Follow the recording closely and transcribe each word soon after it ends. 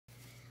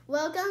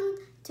Welcome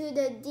to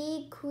the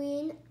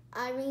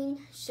DQueenIrene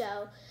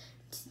show.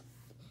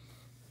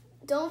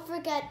 Don't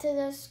forget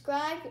to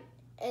subscribe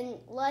and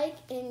like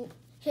and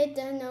hit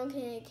the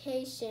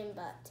notification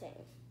button.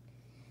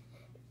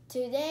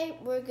 Today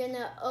we're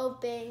gonna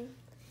open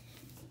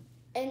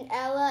an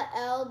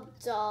L.O.L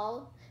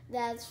doll.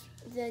 That's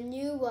the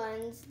new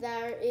ones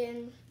that are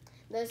in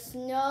the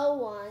snow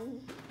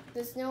one,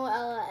 the snow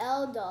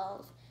L.O.L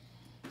dolls.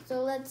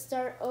 So let's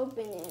start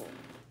opening.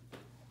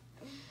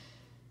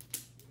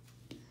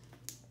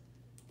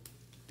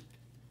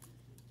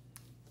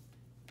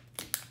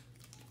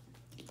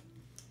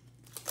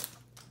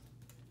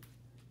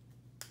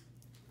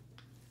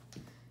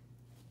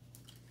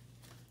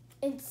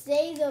 It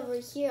says over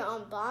here,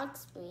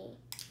 unbox me.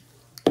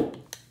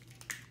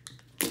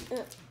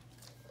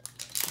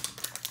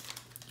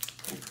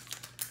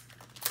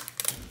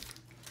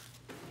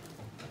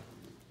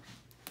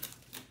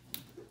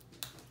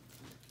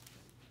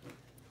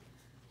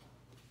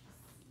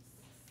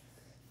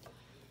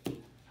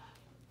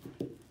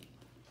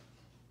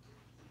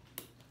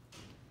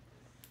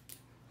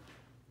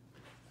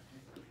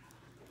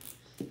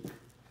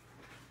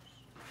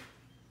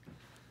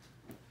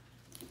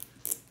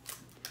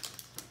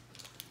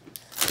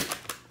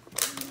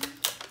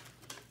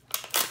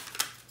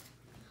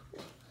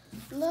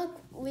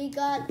 Look, we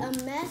got a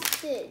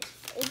message.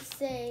 It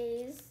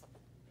says,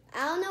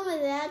 I don't know what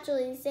it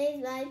actually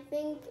says, but I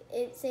think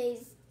it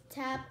says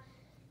tap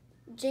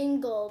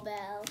jingle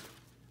bell.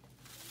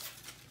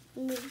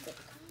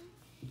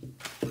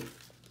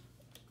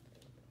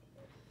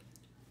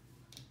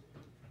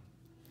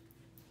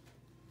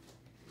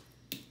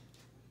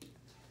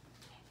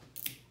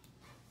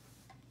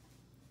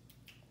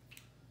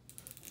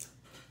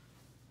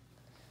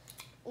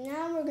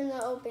 Now we're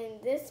gonna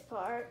open this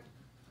part.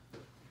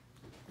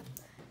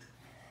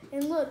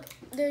 And look,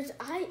 there's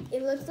ice.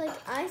 It looks like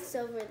ice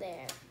over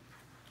there.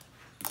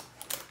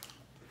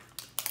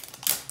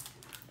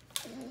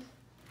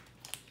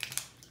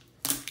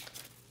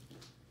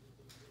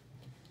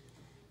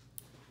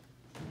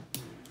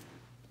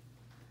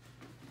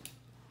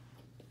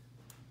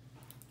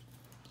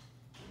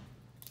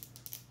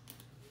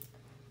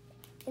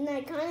 And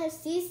I kind of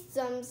see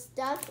some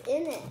stuff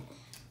in it.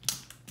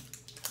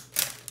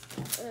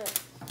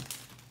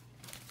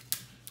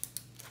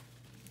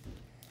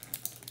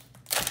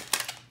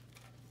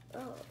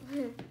 Oh,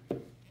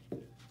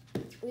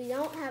 we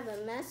don't have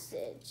a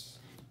message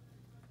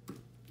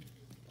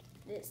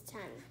this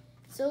time.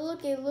 So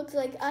look, it looks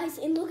like ice,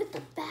 and look at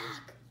the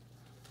back.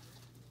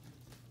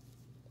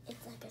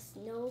 It's like a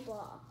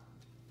snowball.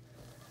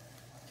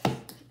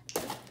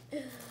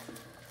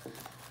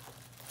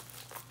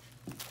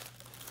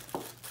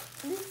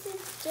 This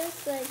is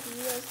just like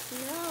real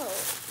snow.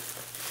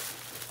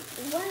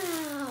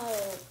 Wow.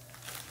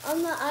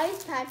 On the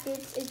ice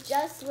package, it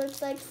just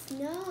looks like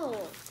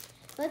snow.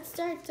 Let's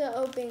start to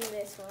open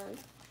this one.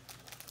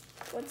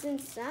 What's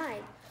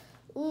inside?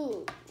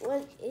 Ooh,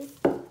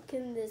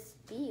 can this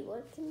be?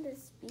 What can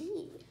this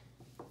be?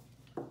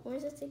 Where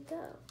does it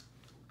go?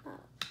 Oh.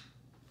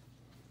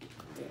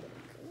 There we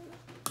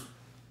go.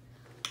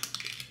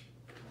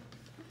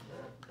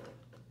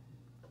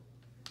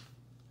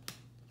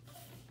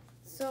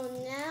 So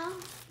now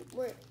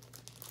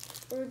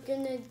we're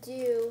gonna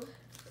do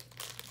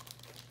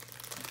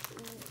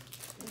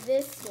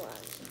this one.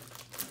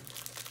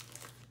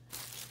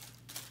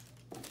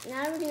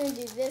 Now we're gonna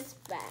do this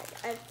bag.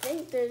 I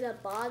think there's a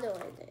bottle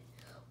in it.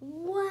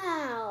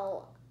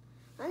 Wow!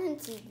 I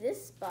didn't see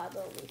this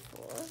bottle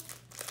before.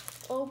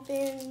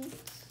 Open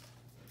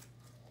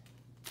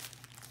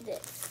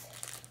this.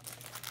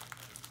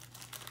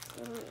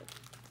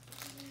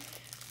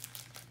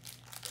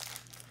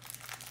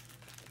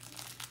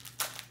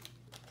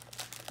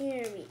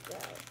 Here we go.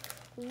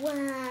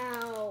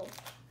 Wow!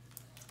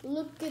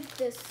 Look at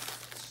the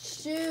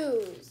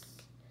shoes.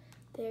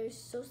 They're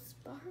so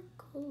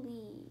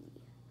sparkly.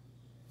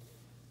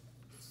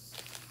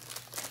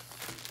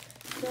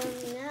 So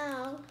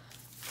now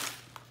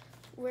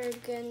we're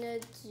gonna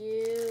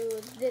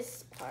do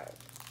this part.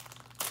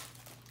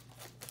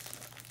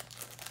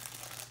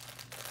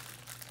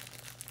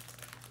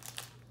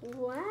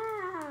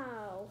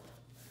 Wow!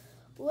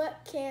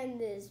 What can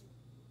this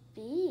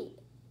be?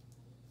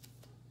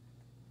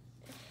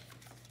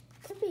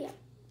 Could be a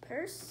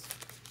purse.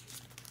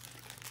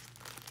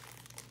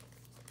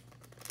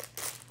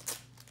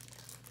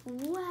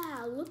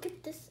 Wow, look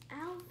at this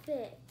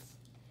outfit.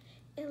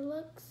 It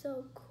looks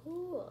so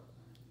cool.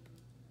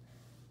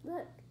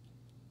 Look.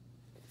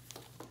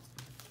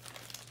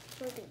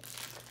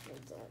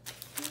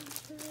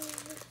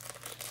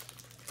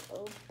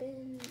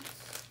 Open.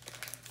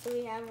 So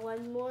we have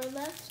one more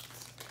left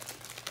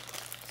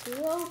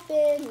to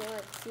open.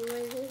 Let's see what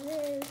it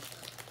is.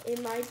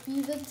 It might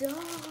be the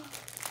dog.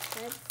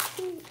 Let's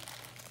see.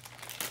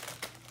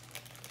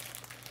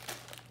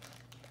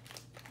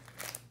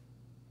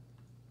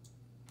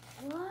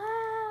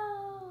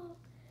 Wow!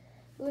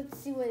 Let's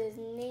see what his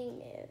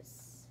name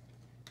is.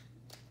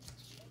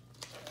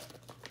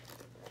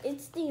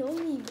 It's the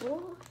only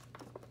boy.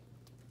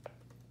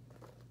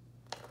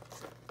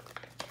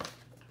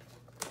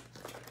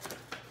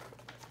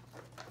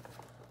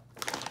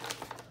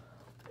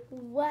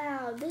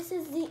 Now, this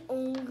is the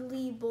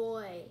only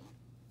boy.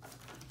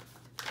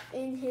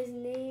 And his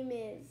name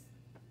is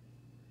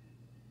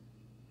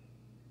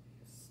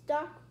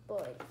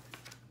Stockboy.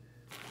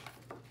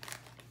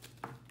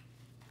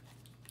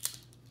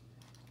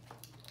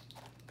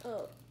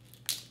 Oh.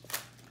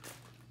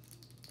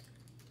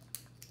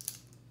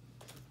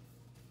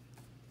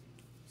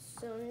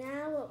 So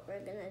now what we're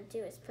gonna do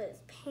is put his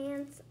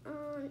pants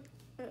on.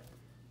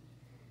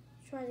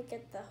 Try to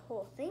get the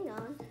whole thing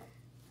on.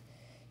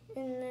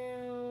 And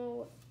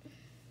now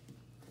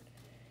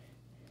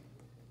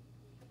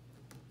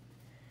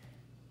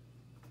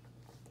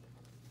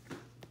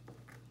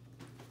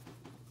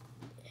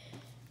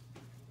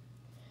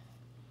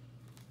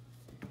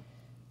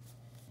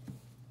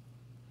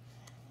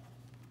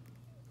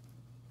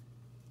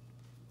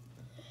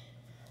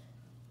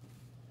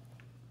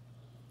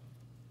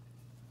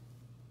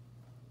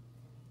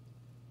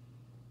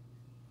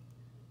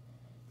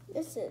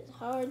this is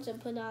hard to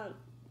put on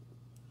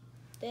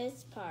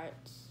this part.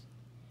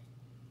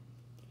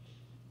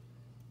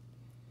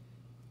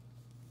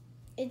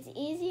 It's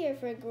easier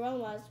for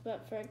grown-ups,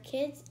 but for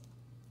kids,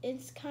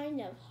 it's kind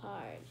of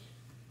hard.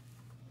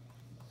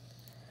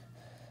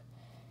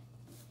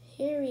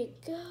 Here we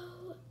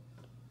go.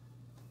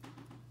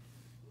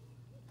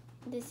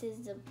 This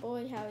is the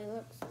boy, how he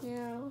looks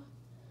now.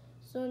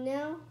 So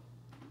now,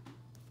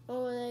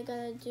 all I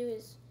gotta do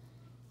is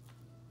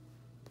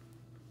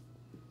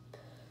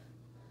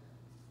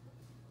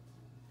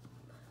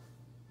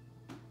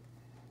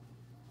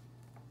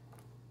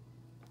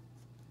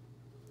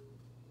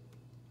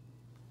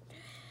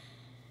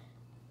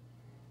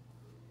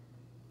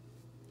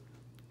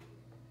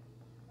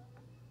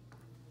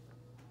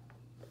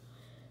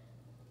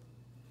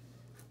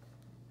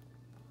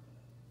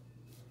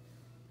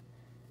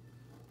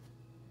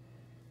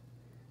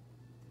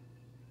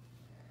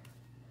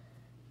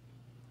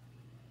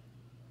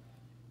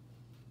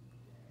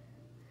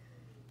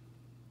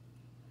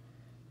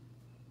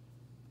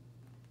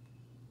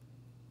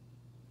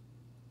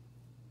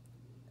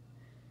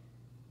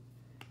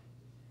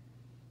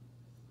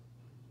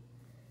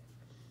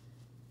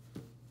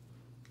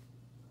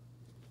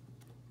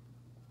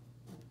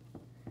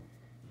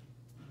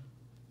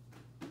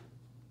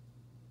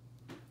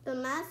the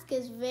mask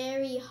is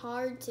very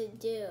hard to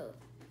do.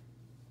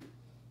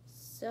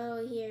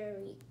 So here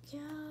we go.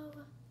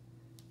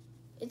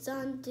 It's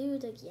on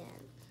dude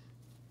again.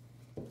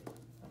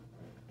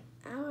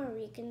 How are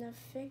we gonna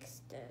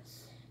fix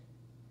this?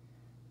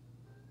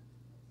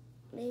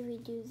 Maybe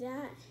do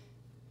that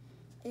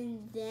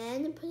and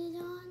then put it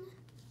on.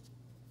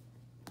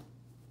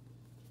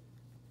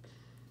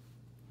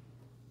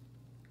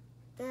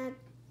 That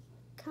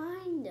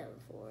kind of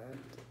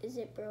worked. Is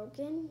it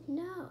broken?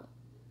 No.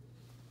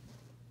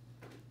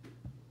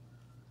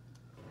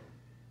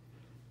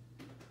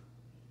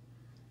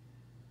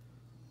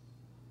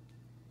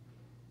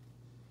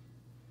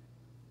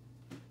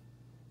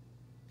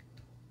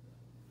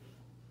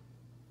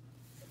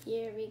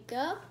 Here we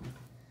go.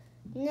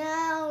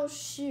 Now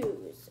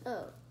shoes.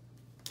 Oh,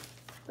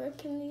 where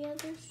can the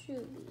other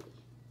shoe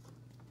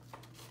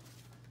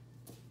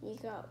be? You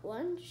got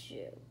one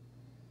shoe.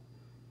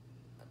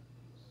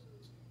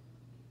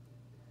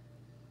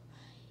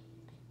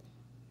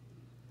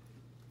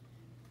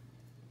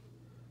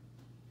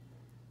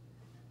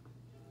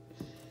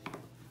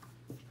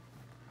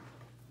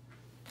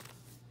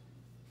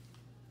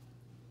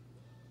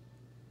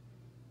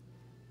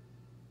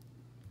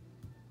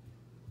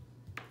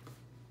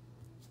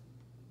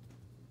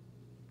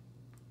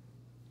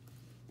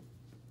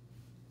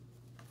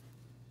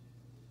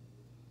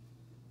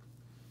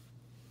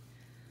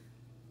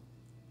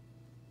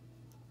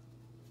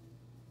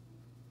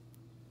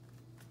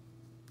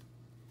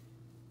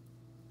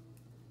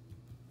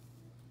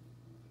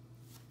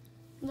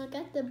 Look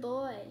at the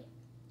boy,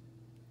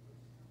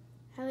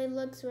 how he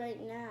looks right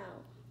now.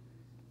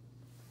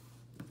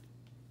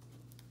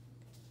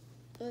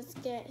 Let's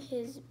get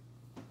his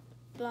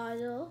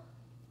bottle.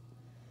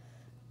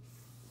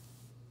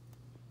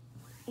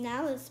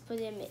 Now let's put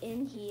him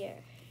in here.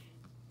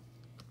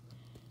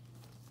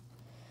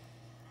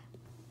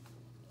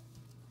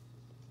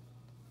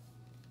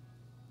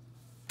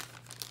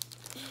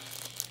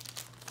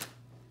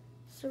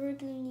 So we're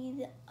gonna need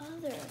the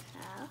other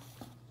half.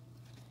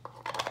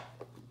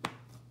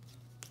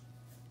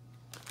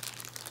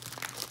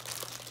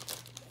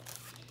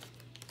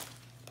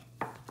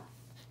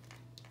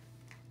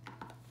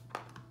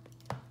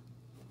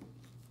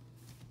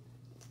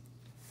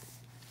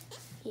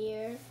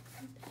 Here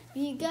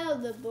we go,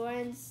 the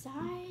boy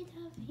inside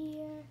of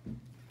here.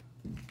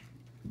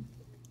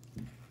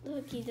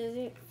 Look, he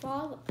doesn't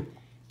fall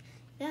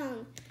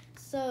down.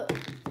 So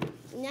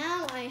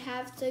now I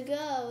have to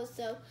go.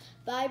 So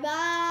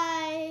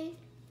bye-bye.